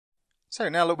So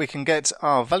now that we can get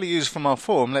our values from our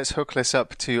form, let's hook this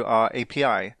up to our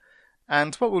API.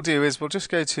 And what we'll do is we'll just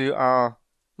go to our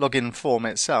login form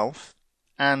itself.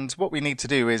 And what we need to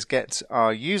do is get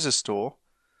our user store,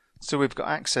 so we've got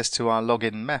access to our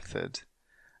login method.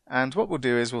 And what we'll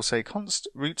do is we'll say const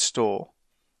root store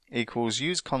equals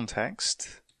use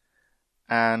context,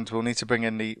 and we'll need to bring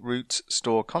in the root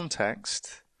store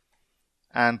context,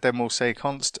 and then we'll say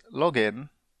const login,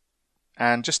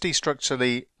 and just destructure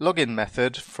the login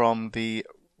method from the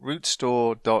root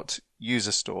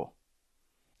store.userStore.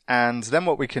 And then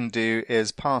what we can do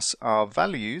is pass our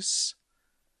values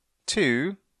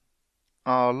to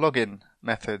our login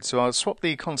method. So I'll swap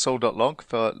the console.log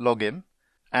for login,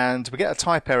 and we get a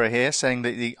type error here saying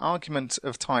that the argument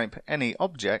of type any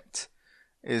object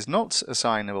is not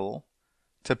assignable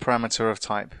to parameter of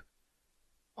type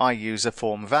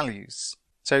iUserFormValues.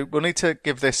 So we'll need to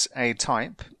give this a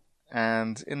type,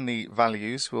 and in the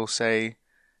values we'll say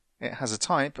it has a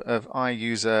type of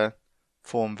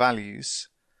iUserFormValues,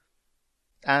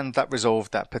 and that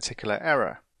resolved that particular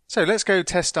error. So let's go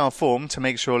test our form to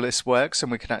make sure this works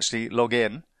and we can actually log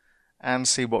in and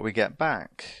see what we get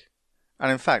back.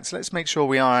 And in fact, let's make sure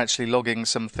we are actually logging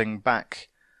something back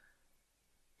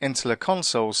into the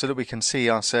console so that we can see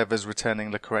our servers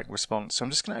returning the correct response. So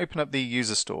I'm just going to open up the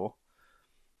user store.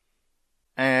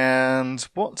 And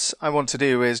what I want to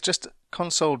do is just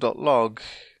console.log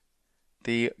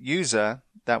the user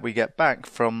that we get back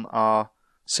from our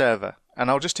server. And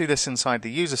I'll just do this inside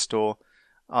the user store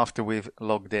after we've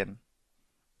logged in.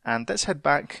 And let's head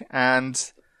back,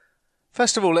 and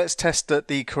first of all let's test that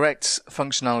the correct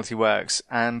functionality works.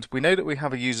 And we know that we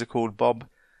have a user called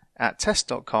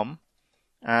bob@test.com,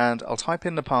 and I'll type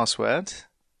in the password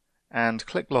and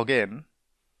click login,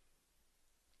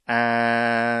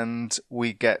 and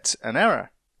we get an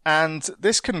error. And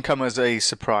this can come as a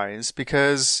surprise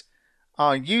because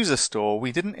our user store,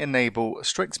 we didn't enable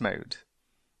strict mode.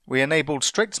 We enabled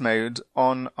strict mode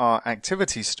on our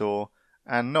activity store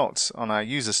and not on our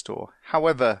user store.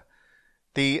 However,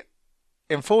 the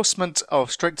enforcement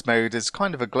of strict mode is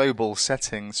kind of a global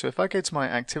setting. So if I go to my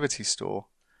activity store,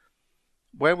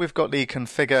 where we've got the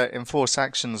configure enforce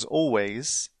actions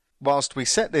always, whilst we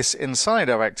set this inside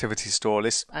our activity store,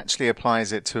 this actually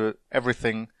applies it to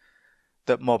everything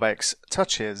that MobX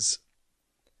touches.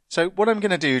 So what I'm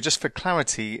going to do, just for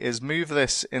clarity, is move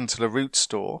this into the root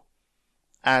store.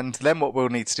 And then what we'll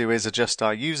need to do is adjust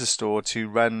our user store to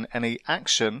run any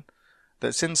action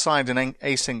that's inside an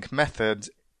async method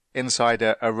inside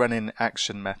a running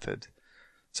action method.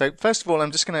 So first of all, I'm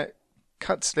just going to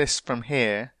cut this from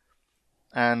here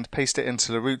and paste it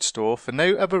into the root store for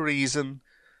no other reason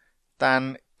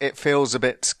than it feels a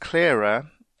bit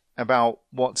clearer about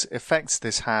what effects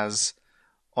this has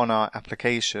on our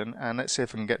application. And let's see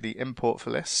if I can get the import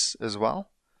for this as well.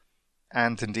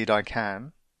 And indeed I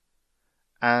can.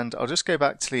 And I'll just go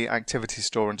back to the activity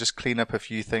store and just clean up a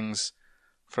few things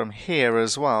from here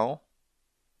as well.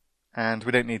 And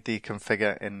we don't need the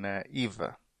configure in there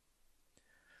either.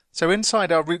 So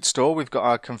inside our root store, we've got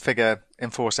our configure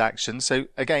enforce action. So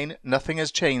again, nothing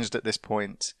has changed at this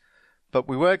point, but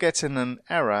we were getting an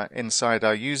error inside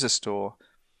our user store.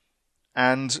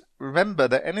 And remember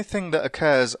that anything that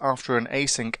occurs after an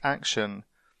async action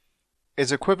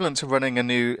is equivalent to running a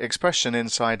new expression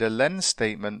inside a len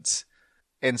statement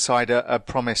inside a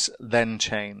promise then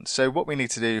chain. So what we need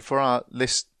to do for our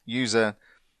list user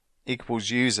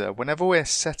equals user, whenever we're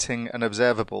setting an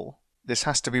observable, this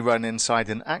has to be run inside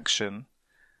an action,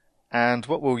 and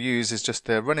what we'll use is just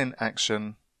the running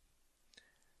action,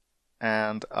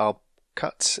 and I'll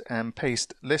cut and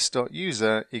paste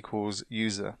list.user equals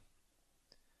user.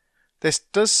 This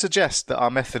does suggest that our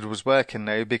method was working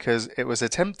though, because it was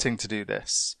attempting to do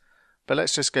this. But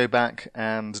let's just go back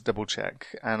and double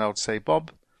check, and I'll say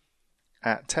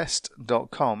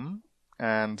bob@test.com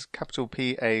and capital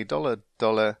PA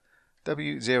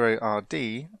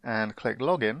 $$W0RD and click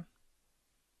login,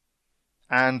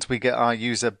 and we get our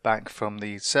user back from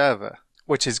the server,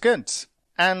 which is good.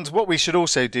 And what we should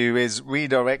also do is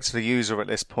redirect the user at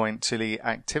this point to the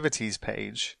activities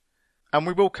page, and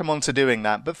we will come on to doing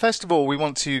that. But first of all, we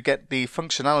want to get the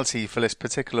functionality for this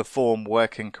particular form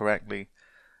working correctly.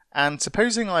 And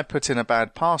supposing I put in a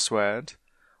bad password,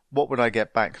 what would I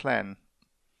get back then?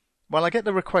 Well, I get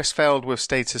the request failed with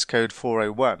status code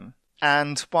 401.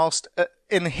 And whilst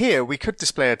in here we could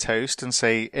display a toast and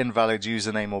say invalid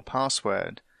username or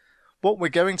password, what we're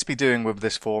going to be doing with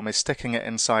this form is sticking it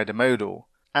inside a modal.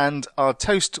 And our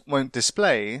toast won't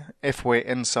display if we're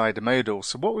inside a modal.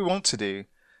 So what we want to do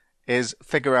is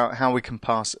figure out how we can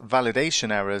pass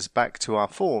validation errors back to our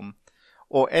form,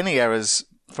 or any errors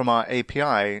from our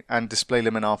API and display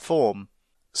them in our form,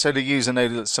 so the user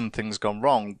knows that something's gone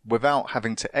wrong without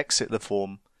having to exit the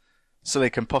form, so they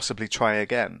can possibly try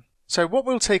again. So what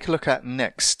we'll take a look at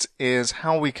next is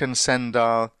how we can send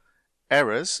our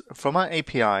errors from our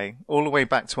API all the way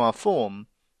back to our form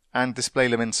and display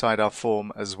them inside our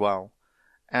form as well.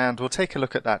 And we'll take a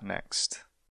look at that next.